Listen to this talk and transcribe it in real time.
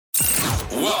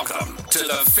Welcome to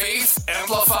the Faith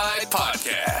Amplified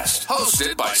Podcast,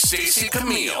 hosted by Stacey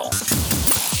Camille.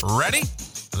 Ready?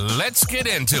 Let's get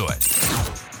into it.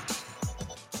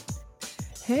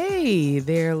 Hey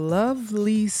there,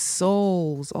 lovely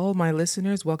souls. All my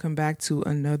listeners, welcome back to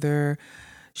another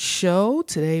show.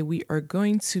 Today we are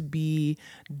going to be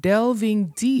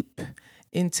delving deep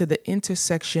into the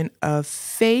intersection of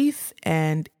faith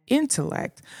and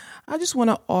intellect. I just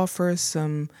want to offer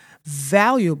some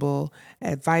valuable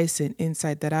advice and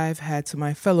insight that I've had to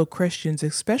my fellow Christians,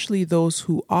 especially those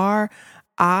who are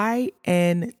INTJ,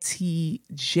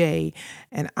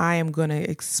 and I am going to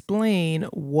explain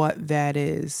what that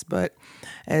is. But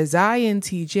as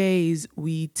INTJs,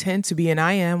 we tend to be, and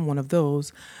I am one of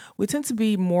those, we tend to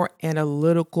be more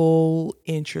analytical,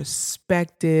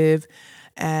 introspective,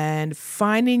 and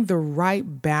finding the right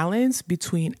balance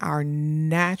between our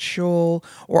natural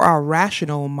or our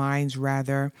rational minds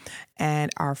rather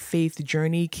and our faith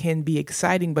journey can be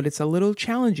exciting, but it's a little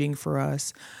challenging for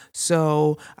us.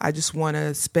 So I just want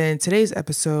to spend today's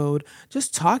episode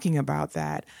just talking about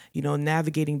that,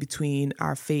 navigating between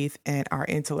our faith and our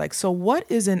intellect. So what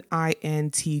is an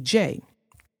INTJ?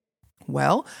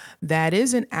 Well, that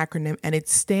is an acronym and it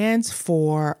stands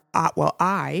for,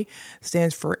 I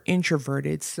stands for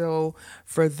introverted. So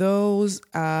for those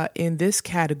in this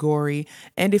category,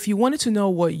 and if you wanted to know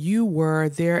what you were,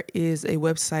 there is a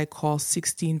website called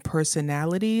 16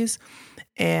 Personalities.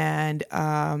 And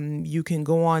you can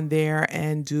go on there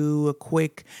and do a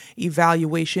quick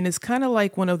evaluation. It's kind of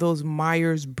like one of those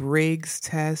Myers-Briggs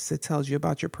tests that tells you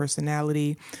about your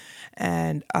personality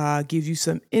and gives you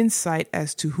some insight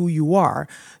as to who you are.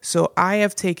 So I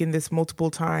have taken this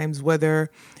multiple times, whether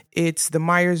it's the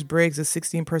Myers-Briggs of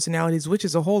 16 Personalities, which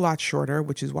is a whole lot shorter,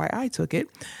 which is why I took it,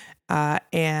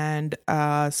 and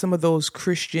some of those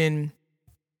Christian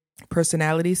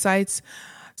personality sites.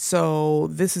 So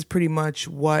this is pretty much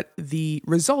what the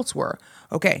results were.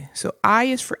 Okay, so I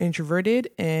is for introverted,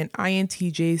 and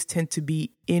INTJs tend to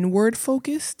be inward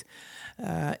focused,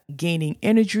 gaining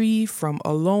energy from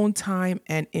alone time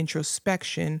and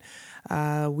introspection.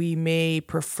 We may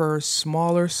prefer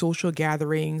smaller social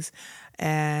gatherings,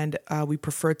 and we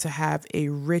prefer to have a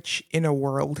rich inner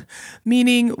world,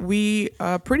 meaning we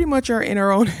pretty much are in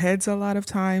our own heads a lot of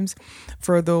times.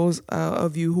 For those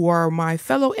of you who are my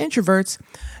fellow introverts,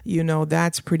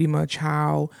 that's pretty much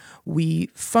how we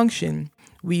function.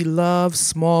 We love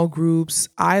small groups.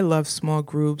 I love small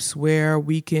groups where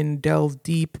we can delve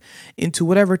deep into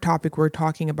whatever topic we're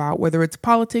talking about, whether it's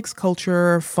politics,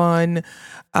 culture, fun,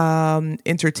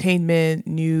 entertainment,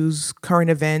 news, current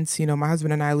events. My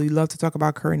husband and I, we love to talk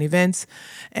about current events,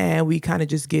 and we kind of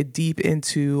just get deep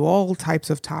into all types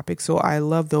of topics. So I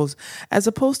love those. As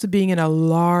opposed to being in a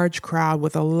large crowd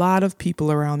with a lot of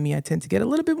people around me, I tend to get a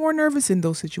little bit more nervous in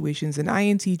those situations. And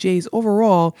INTJs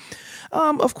overall,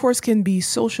 of course, can be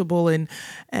sociable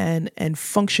and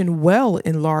function well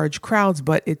in large crowds,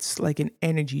 but it's like an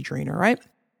energy drainer, right?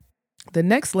 The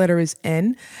next letter is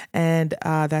N, and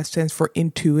that stands for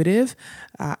intuitive.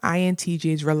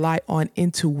 INTJs rely on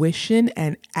intuition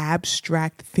and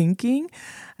abstract thinking.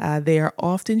 They are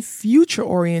often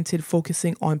future-oriented,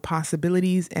 focusing on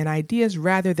possibilities and ideas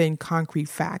rather than concrete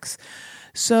facts.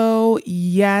 So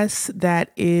yes,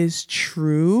 that is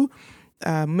true.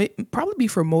 Probably be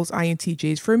for most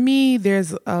INTJs. For me,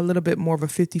 there's a little bit more of a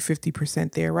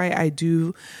 50% there, right? I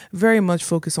do very much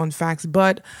focus on facts,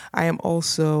 but I am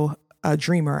also a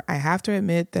dreamer. I have to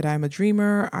admit that I'm a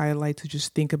dreamer. I like to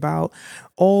just think about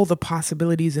all the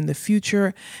possibilities in the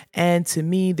future. And to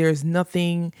me, there's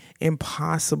nothing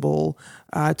impossible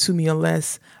to me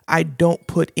unless I don't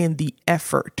put in the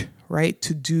effort, right,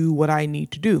 to do what I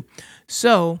need to do.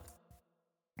 So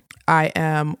I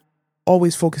am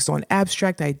always focused on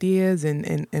abstract ideas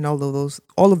and all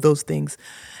of those things.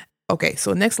 Okay,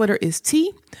 so next letter is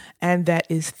T, and that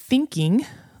is thinking.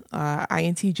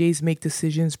 INTJs make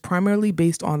decisions primarily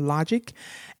based on logic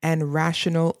and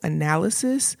rational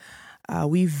analysis.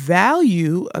 We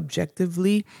value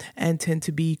objectively and tend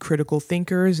to be critical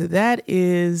thinkers. That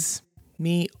is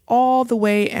me all the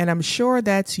way, and I'm sure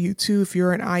that's you too. If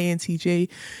you're an INTJ,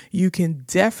 you can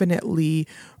definitely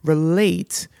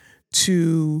relate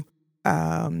to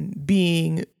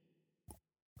being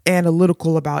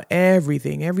analytical about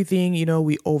everything, we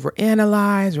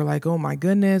overanalyze. We're like, oh my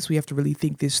goodness, we have to really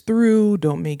think this through.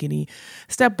 Don't make any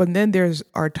step. But then there's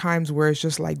our times where it's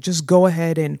just like, just go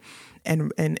ahead and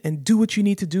do what you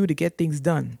need to do to get things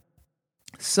done.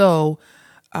 So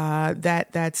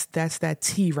that's that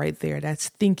T right there. That's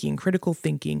thinking, critical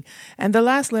thinking. And the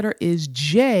last letter is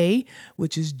J,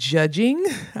 which is judging.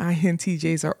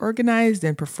 INTJs are organized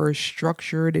and prefer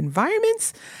structured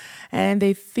environments. and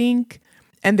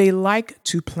they like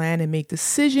to plan and make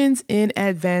decisions in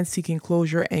advance, seeking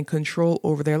closure and control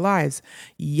over their lives.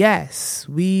 Yes,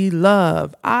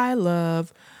 I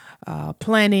love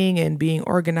planning and being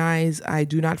organized. I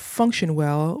do not function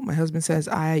well. My husband says,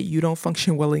 you don't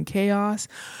function well in chaos.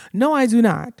 No, I do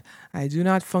not. I do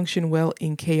not function well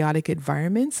in chaotic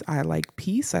environments. I like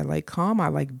peace. I like calm. I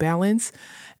like balance.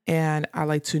 And I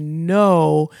like to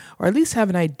know, or at least have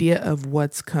an idea of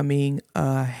what's coming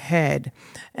ahead.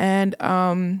 And,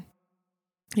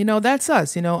 that's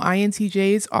us.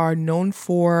 INTJs are known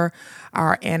for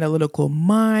our analytical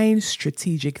mind,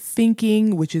 strategic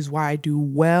thinking, which is why I do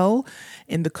well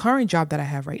in the current job that I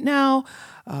have right now.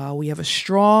 We have a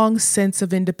strong sense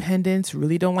of independence,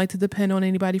 really don't like to depend on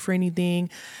anybody for anything.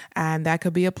 And that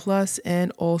could be a plus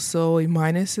and also a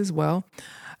minus as well.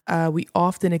 We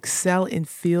often excel in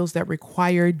fields that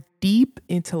require deep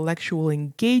intellectual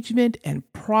engagement and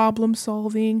problem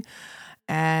solving.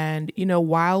 And,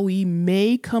 while we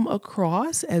may come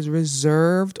across as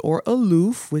reserved or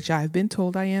aloof, which I've been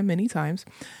told I am many times,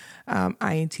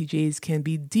 INTJs can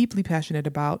be deeply passionate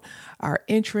about our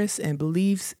interests and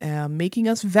beliefs, making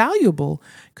us valuable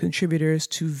contributors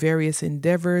to various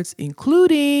endeavors,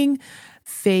 including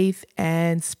faith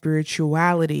and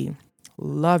spirituality.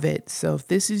 Love it. So if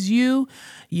this is you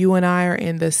and I are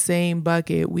in the same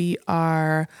bucket. We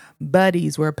are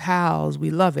buddies. We're pals.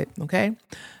 We love it. Okay.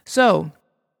 So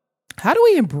how do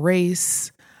we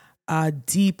embrace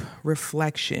deep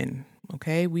reflection?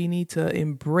 Okay. We need to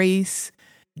embrace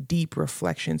deep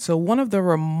reflection. So one of the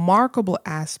remarkable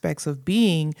aspects of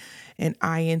being an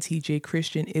INTJ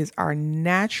Christian is our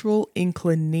natural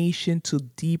inclination to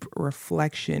deep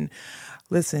reflection.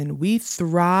 Listen, we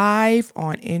thrive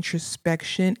on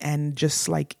introspection and just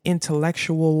like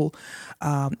intellectual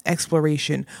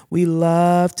exploration. We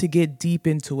love to get deep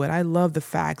into it. I love the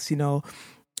facts,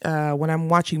 when I'm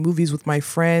watching movies with my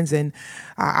friends and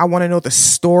I want to know the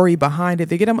story behind it.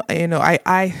 They get them,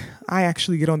 I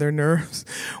actually get on their nerves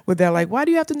with that. Like, why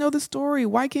do you have to know the story?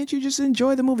 Why can't you just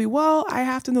enjoy the movie? Well, I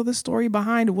have to know the story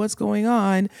behind what's going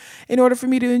on in order for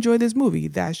me to enjoy this movie.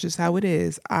 That's just how it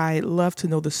is. I love to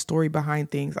know the story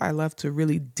behind things. I love to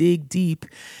really dig deep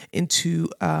into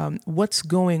what's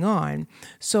going on.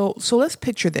 So let's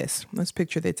picture this.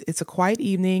 It's a quiet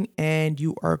evening and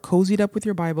you are cozied up with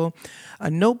your Bible, a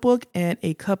notebook, and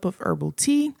a cup of herbal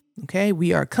tea. Okay,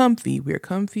 we are comfy. We're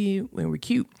comfy when we're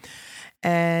cute.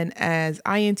 And as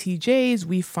INTJs,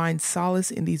 we find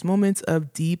solace in these moments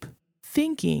of deep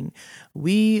thinking.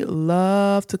 We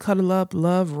love to cuddle up,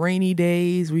 love rainy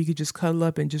days where you could just cuddle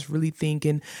up and just really think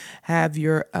and have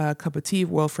your cup of tea.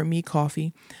 Well, for me,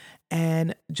 coffee.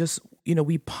 And just,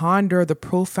 we ponder the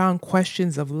profound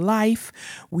questions of life.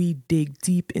 We dig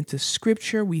deep into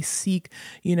scripture. We seek,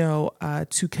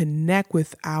 to connect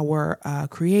with our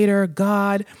creator,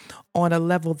 God, on a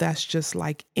level that's just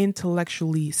like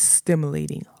intellectually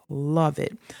stimulating. Love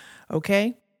it.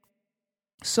 Okay.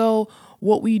 So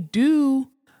what we do,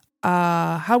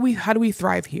 how do we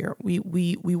thrive here?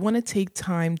 We want to take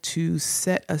time to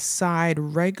set aside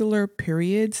regular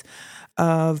periods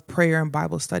of prayer and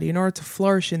Bible study in order to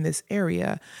flourish in this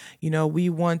area. We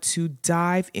want to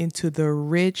dive into the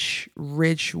rich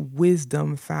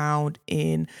wisdom found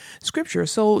in scripture.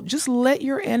 So just let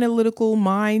your analytical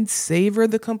mind savor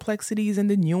the complexities and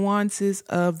the nuances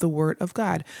of the word of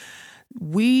God.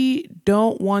 We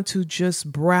don't want to just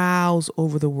browse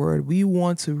over the word. We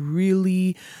want to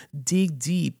really dig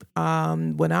deep.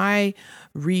 When I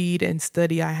read and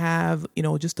study, I have,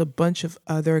 just a bunch of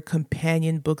other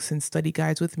companion books and study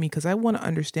guides with me because I want to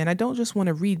understand. I don't just want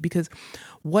to read, because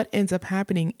what ends up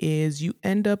happening is you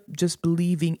end up just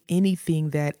believing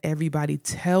anything that everybody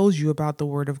tells you about the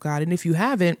word of God. And if you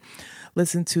haven't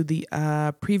listened to the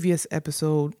previous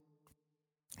episode,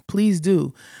 please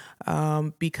do.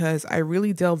 Because I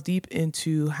really delve deep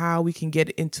into how we can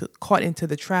get caught into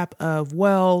the trap of,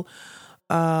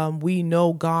 we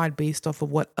know God based off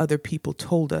of what other people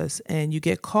told us. And you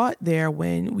get caught there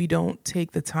when we don't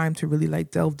take the time to really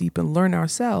delve deep and learn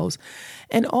ourselves.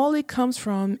 And all it comes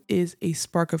from is a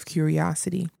spark of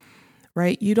curiosity,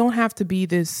 right? You don't have to be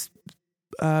this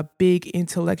big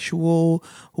intellectual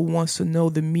who wants to know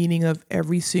the meaning of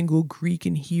every single Greek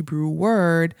and Hebrew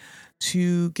word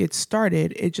to get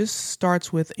started. It just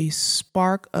starts with a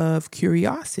spark of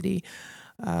curiosity.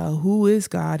 Who is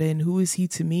God and who is he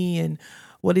to me, and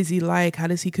what is he like? How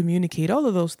does he communicate? All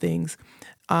of those things.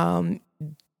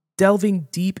 Delving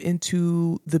deep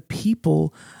into the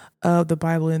people of the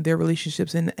Bible and their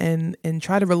relationships and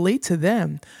try to relate to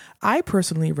them. I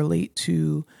personally relate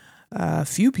to a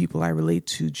few people. I relate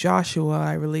to Joshua.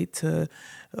 I relate to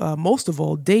most of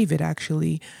all David,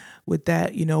 actually, with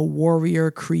that, warrior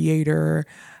creator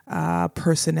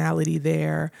personality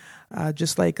there,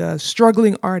 just like a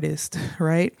struggling artist,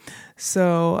 right?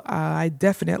 So I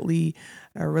definitely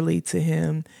relate to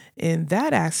him in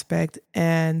that aspect.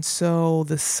 And so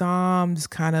the Psalms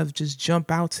kind of just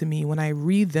jump out to me when I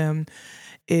read them.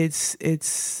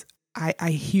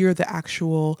 I hear the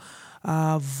actual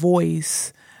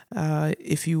voice,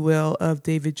 if you will, of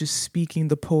David just speaking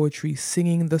the poetry,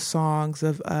 singing the songs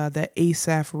of that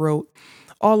Asaph wrote.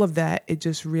 All of that, it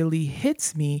just really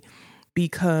hits me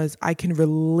because I can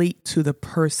relate to the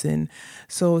person.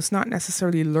 So it's not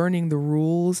necessarily learning the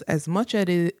rules as much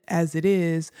as it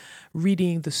is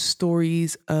reading the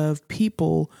stories of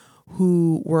people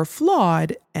who were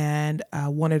flawed and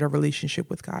wanted a relationship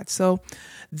with God. So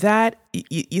that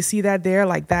you see that there,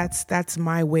 like that's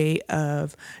my way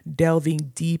of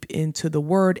delving deep into the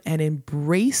word and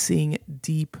embracing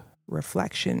deep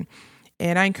reflection.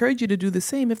 And I encourage you to do the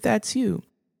same if that's you.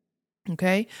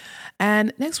 Okay.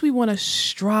 And next we want to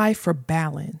strive for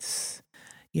balance.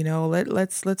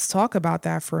 Let's talk about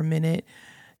that for a minute.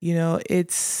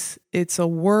 It's a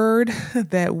word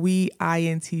that we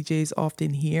INTJs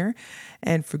often hear,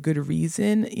 and for good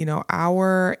reason.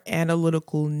 Our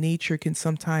analytical nature can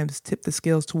sometimes tip the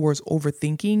scales towards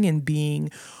overthinking and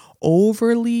being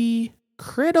overly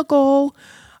critical.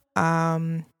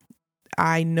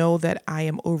 I know that I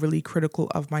am overly critical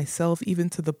of myself,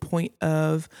 even to the point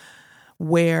of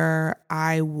where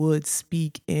I would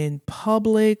speak in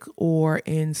public or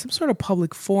in some sort of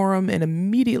public forum, and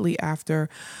immediately after,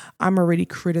 I'm already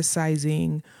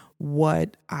criticizing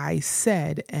what I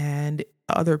said, and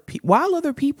while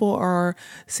other people are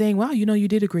saying, "Wow, you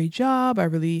did a great job. I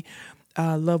really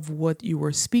love what you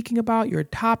were speaking about, your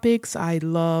topics. I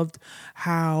loved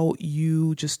how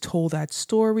you just told that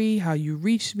story, how you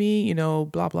reached me,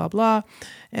 blah, blah, blah."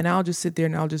 And I'll just sit there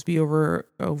and I'll just be over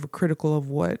critical of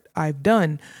what I've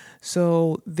done.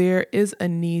 So there is a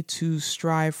need to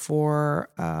strive for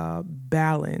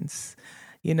balance.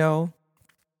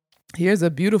 Here's a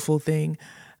beautiful thing.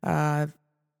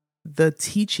 The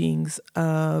teachings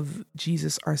of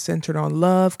Jesus are centered on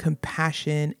love,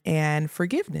 compassion, and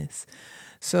forgiveness.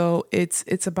 So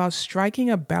it's about striking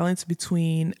a balance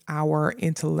between our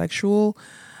intellectual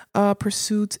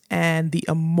pursuits and the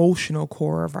emotional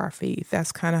core of our faith.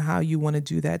 That's kind of how you want to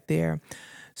do that there.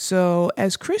 So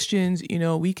as Christians,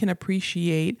 we can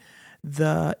appreciate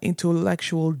the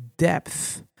intellectual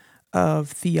depth of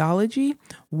theology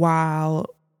while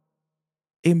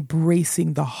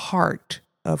embracing the heart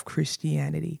of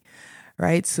Christianity,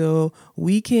 right? So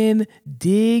we can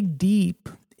dig deep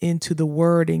into the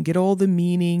word and get all the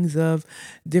meanings of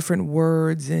different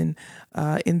words and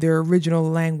in their original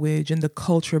language and the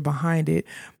culture behind it.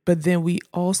 But then we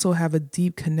also have a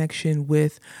deep connection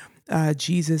with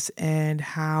Jesus and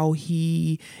how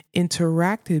he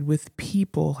interacted with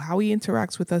people, how he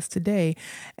interacts with us today.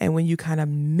 And when you kind of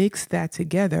mix that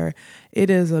together, it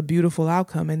is a beautiful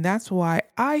outcome. And that's why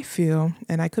I feel,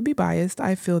 and I could be biased,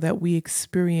 I feel that we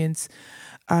experience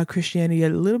Christianity a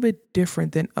little bit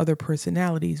different than other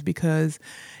personalities, because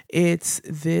it's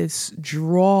this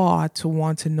draw to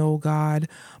want to know God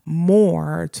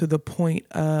more, to the point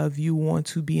of you want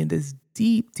to be in this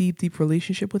deep, deep, deep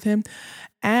relationship with him,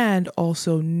 and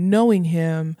also knowing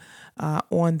him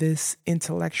on this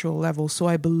intellectual level. So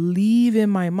I believe in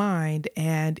my mind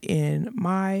and in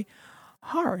my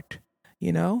heart,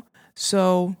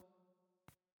 So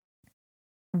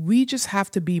we just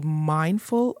have to be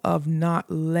mindful of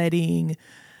not letting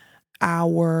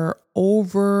our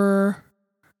over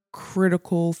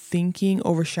critical thinking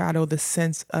overshadow the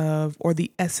sense of, or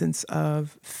the essence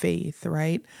of, faith,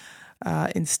 right?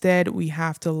 Instead, we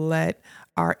have to let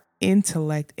our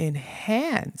intellect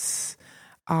enhance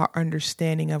our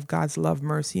understanding of God's love,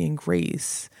 mercy, and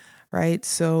grace, right?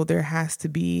 So there has to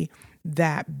be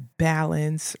that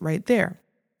balance right there.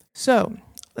 So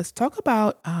let's talk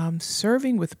about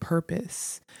serving with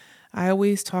purpose. I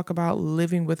always talk about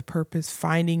living with purpose,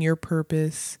 finding your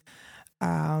purpose.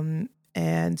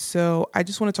 And so I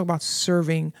just want to talk about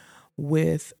serving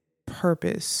with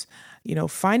purpose.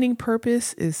 Finding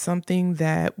purpose is something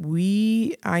that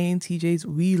we INTJs,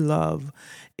 we love.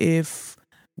 If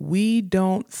we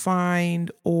don't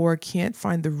find or can't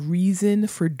find the reason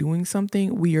for doing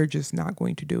something, we are just not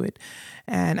going to do it.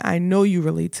 And I know you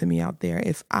relate to me out there.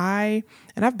 And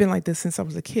I've been like this since I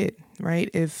was a kid, right?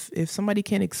 If somebody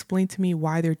can't explain to me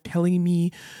why they're telling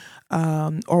me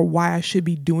or why I should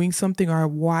be doing something or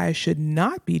why I should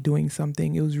not be doing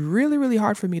something, it was really, really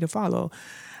hard for me to follow.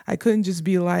 I couldn't just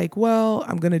be like, well,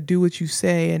 I'm going to do what you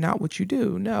say and not what you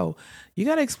do. No, you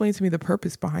got to explain to me the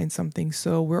purpose behind something.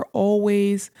 So we're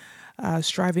always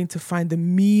striving to find the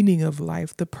meaning of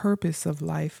life, the purpose of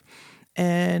life.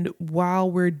 And while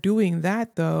we're doing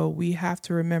that, though, we have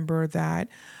to remember that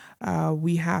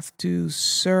we have to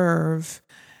serve.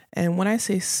 And when I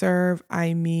say serve,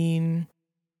 I mean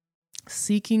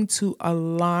seeking to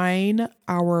align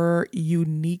our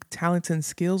unique talents and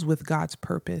skills with God's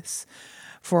purpose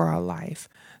for our life.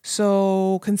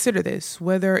 So consider this,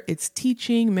 whether it's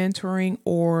teaching, mentoring,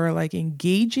 or like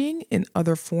engaging in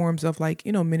other forms of like,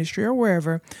 ministry or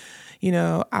wherever,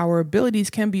 our abilities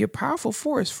can be a powerful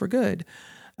force for good.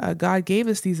 God gave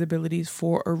us these abilities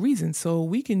for a reason. So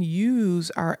we can use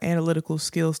our analytical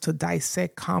skills to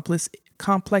dissect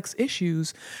complex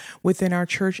issues within our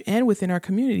church and within our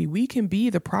community. We can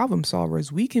be the problem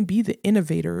solvers. We can be the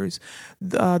innovators,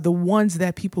 the ones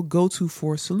that people go to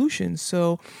for solutions.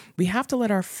 So we have to let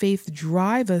our faith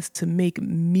drive us to make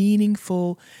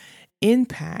meaningful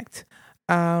impact.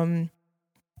 We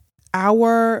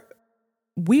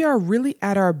are really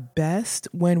at our best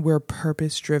when we're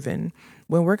purpose driven.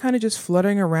 When we're kind of just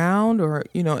fluttering around or,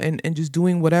 and just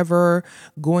doing whatever,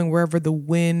 going wherever the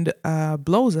wind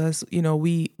blows us,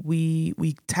 we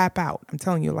tap out. I'm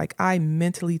telling you, like I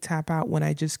mentally tap out when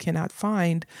I just cannot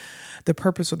find the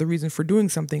purpose or the reason for doing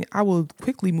something. I will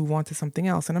quickly move on to something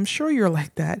else. And I'm sure you're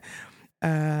like that,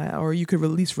 or you could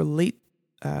at least relate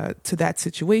to that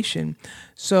situation.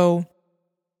 So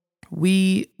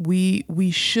we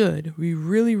really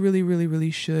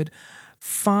should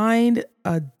find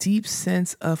a deep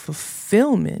sense of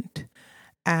fulfillment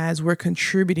as we're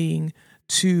contributing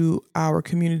to our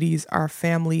communities, our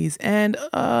families, and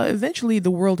eventually the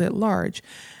world at large.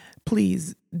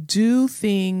 Please do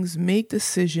things, make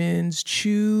decisions,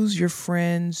 choose your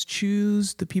friends,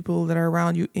 choose the people that are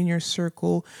around you in your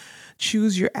circle,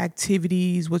 choose your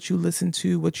activities, what you listen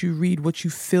to, what you read, what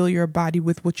you fill your body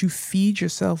with, what you feed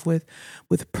yourself with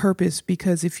purpose.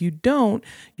 Because if you don't,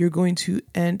 you're going to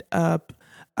end up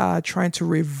trying to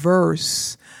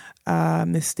reverse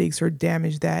mistakes or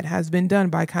damage that has been done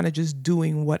by kind of just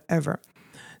doing whatever.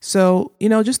 So,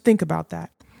 just think about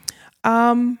that.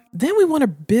 Then we want to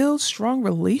build strong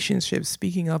relationships.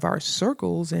 Speaking of our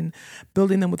circles and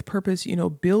building them with purpose,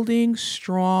 building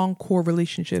strong core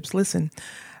relationships. Listen,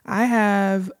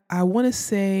 I want to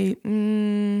say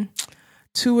 2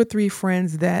 or 3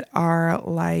 friends that are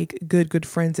like good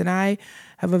friends. And I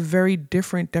have a very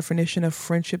different definition of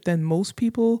friendship than most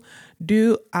people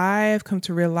do. I have come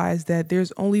to realize that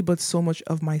there's only but so much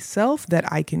of myself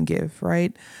that I can give,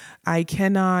 right? I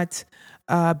cannot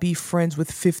be friends with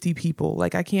 50 people.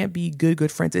 Like I can't be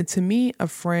good friends. And to me, a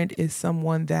friend is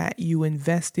someone that you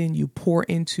invest in, you pour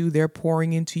into, they're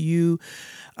pouring into you.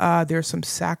 There's some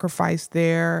sacrifice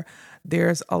there.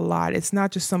 There's a lot. It's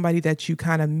not just somebody that you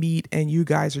kind of meet and you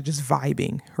guys are just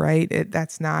vibing, right?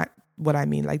 That's not what I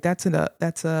mean. Like that's an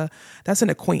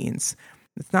acquaintance.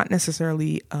 It's not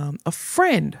necessarily a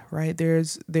friend, right?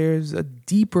 There's a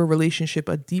deeper relationship,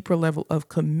 a deeper level of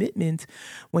commitment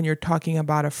when you're talking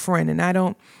about a friend. And I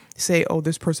don't say, oh,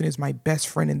 this person is my best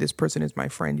friend and this person is my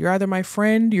friend. You're either my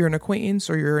friend, you're an acquaintance,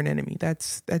 or you're an enemy.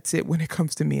 That's it when it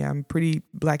comes to me. I'm pretty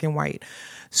black and white.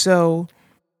 So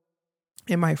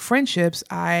in my friendships,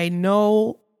 I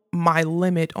know my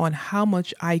limit on how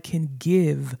much I can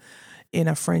give in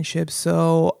a friendship.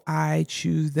 So I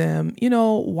choose them,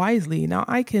 wisely. Now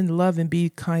I can love and be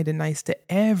kind and nice to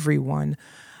everyone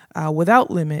without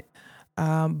limit.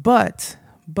 But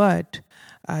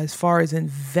as far as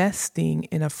investing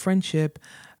in a friendship,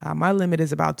 my limit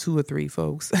is about 2 or 3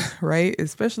 folks, right?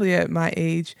 Especially at my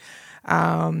age.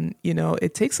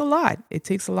 It takes a lot. It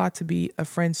takes a lot to be a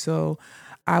friend. So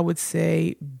I would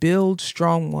say build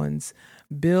strong ones.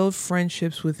 Build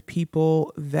friendships with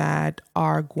people that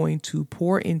are going to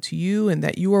pour into you and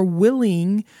that you are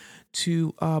willing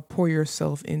to pour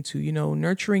yourself into.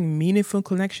 Nurturing meaningful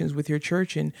connections with your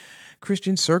church and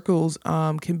Christian circles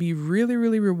can be really,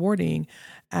 really rewarding.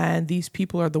 And these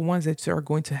people are the ones that are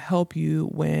going to help you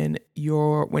when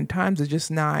times are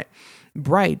just not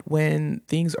bright, when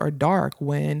things are dark,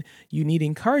 when you need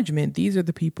encouragement. These are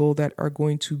the people that are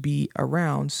going to be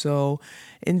around. So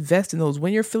invest in those.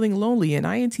 When you're feeling lonely, and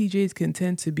INTJs can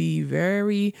tend to be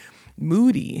very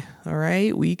moody. All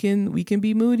right. We can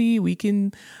be moody. We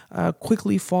can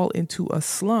quickly fall into a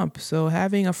slump. So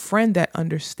having a friend that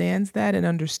understands that and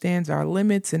understands our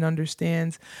limits and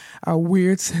understands our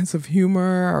weird sense of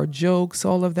humor, our jokes,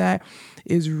 all of that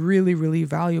is really, really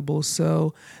valuable.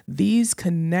 So these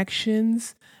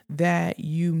connections that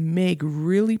you make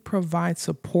really provide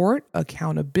support,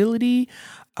 accountability,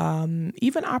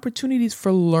 even opportunities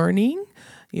for learning.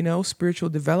 spiritual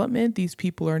development. These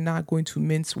people are not going to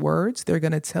mince words. They're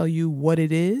going to tell you what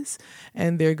it is,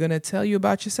 and they're going to tell you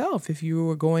about yourself. If you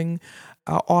are going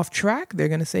off track, they're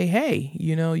going to say, hey,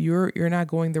 you're not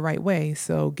going the right way.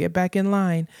 So get back in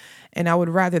line. And I would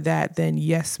rather that than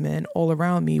yes men all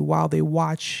around me while they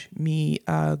watch me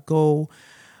go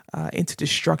into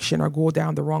destruction or go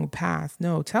down the wrong path.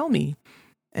 No, tell me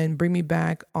and bring me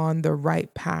back on the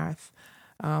right path.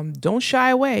 Don't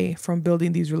shy away from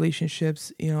building these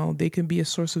relationships. They can be a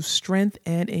source of strength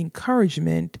and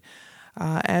encouragement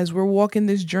as we're walking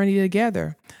this journey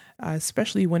together,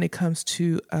 especially when it comes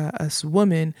to us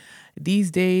women.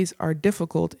 These days are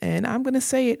difficult, and I'm going to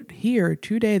say it here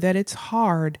today that it's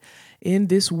hard in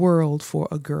this world for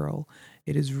a girl.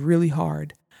 It is really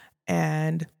hard.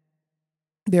 And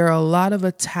there are a lot of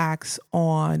attacks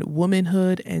on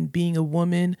womanhood and being a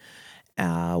woman,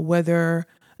 whether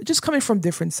just coming from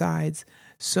different sides.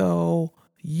 So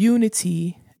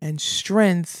unity and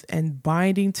strength and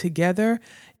binding together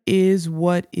is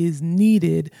what is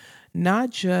needed,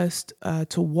 not just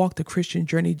to walk the Christian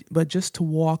journey, but just to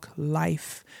walk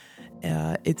life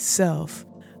itself.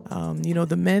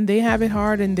 The men, they have it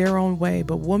hard in their own way,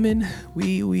 but women,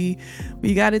 we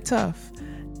got it tough.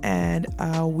 And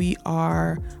we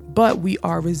are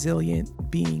resilient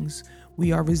beings.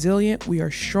 We are resilient. We are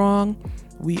strong.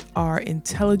 We are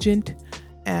intelligent.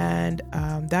 And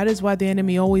that is why the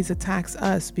enemy always attacks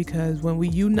us, because when we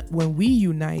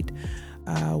unite,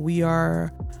 we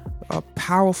are a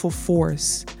powerful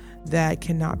force that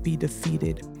cannot be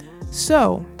defeated.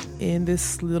 So in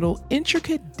this little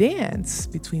intricate dance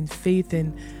between faith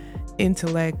and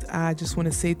intellect, I just want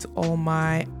to say to all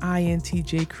my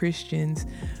INTJ Christians,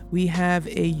 we have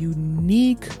a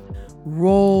unique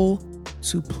role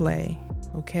to play.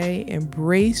 Okay,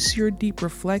 embrace your deep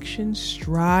reflection,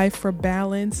 strive for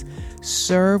balance,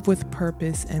 serve with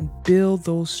purpose, and build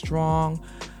those strong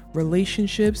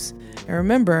relationships. And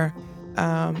remember,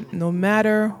 no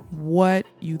matter what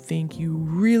you think, you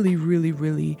really, really,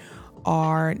 really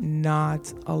are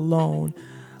not alone.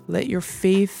 Let your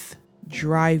faith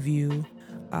drive you.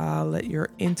 Let your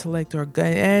intellect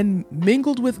and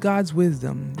mingled with God's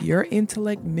wisdom. Your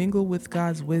intellect mingled with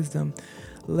God's wisdom.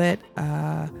 Let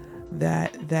that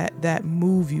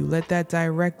move you. Let that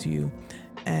direct you,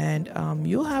 and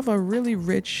you'll have a really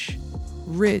rich,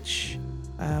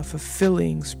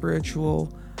 fulfilling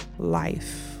spiritual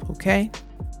life. Okay,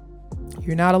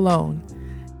 you're not alone.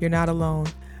 You're not alone.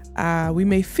 We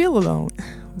may feel alone,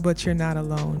 but you're not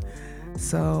alone.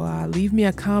 So leave me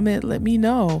a comment. Let me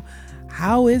know,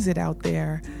 how is it out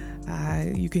there?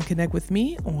 You can connect with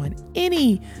me on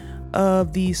any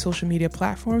of these social media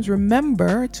platforms.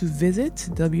 Remember to visit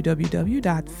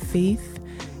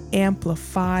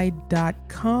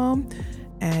www.faithamplified.com,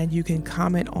 and you can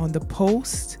comment on the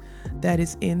post that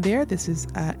is in there. This is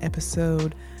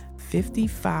episode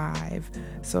 55.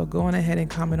 So go on ahead and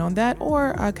comment on that,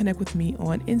 or connect with me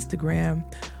on Instagram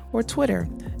or Twitter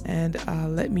and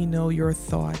let me know your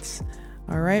thoughts.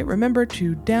 All right. Remember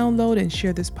to download and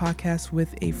share this podcast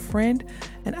with a friend,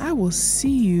 and I will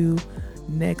see you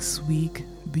next week.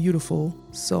 Beautiful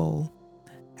soul.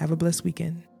 Have a blessed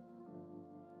weekend.